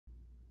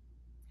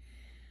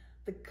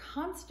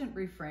constant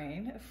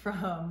refrain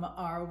from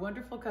our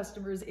wonderful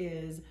customers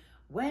is,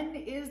 when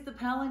is the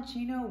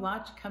Palloncino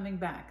watch coming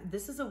back?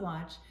 This is a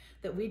watch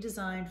that we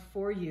designed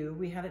for you.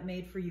 We have it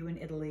made for you in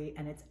Italy,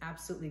 and it's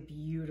absolutely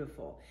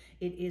beautiful.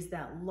 It is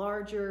that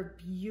larger,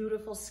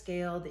 beautiful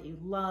scale that you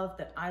love,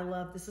 that I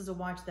love. This is a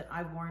watch that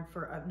I've worn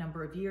for a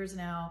number of years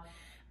now.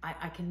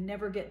 I can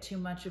never get too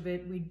much of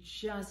it. We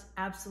just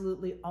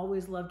absolutely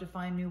always love to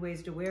find new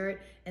ways to wear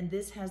it. And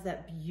this has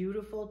that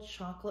beautiful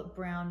chocolate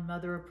brown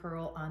mother of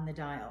pearl on the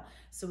dial.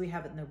 So we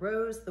have it in the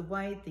rose, the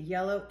white, the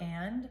yellow,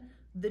 and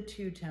the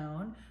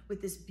two-tone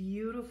with this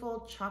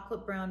beautiful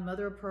chocolate brown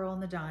mother of pearl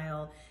on the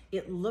dial.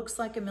 It looks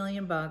like $1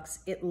 million.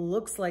 It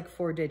looks like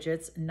 4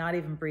 digits, not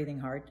even breathing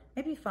hard,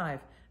 maybe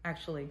 5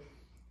 actually,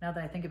 now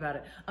that I think about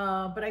it.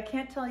 But I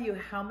can't tell you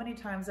how many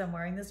times I'm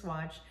wearing this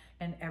watch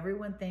and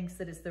everyone thinks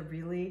that it's the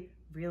really,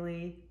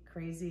 really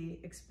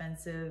crazy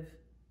expensive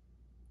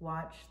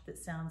watch that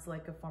sounds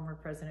like a former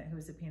president who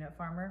was a peanut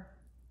farmer,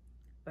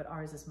 but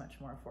ours is much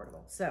more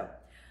affordable. So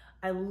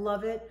I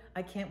love it.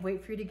 I can't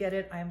wait for you to get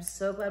it. I am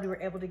so glad we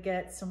were able to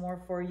get some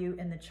more for you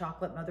in the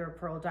chocolate mother of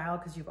pearl dial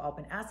because you've all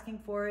been asking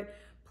for it.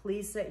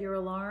 Please set your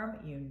alarm.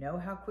 You know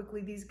how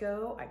quickly these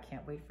go. I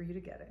can't wait for you to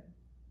get it.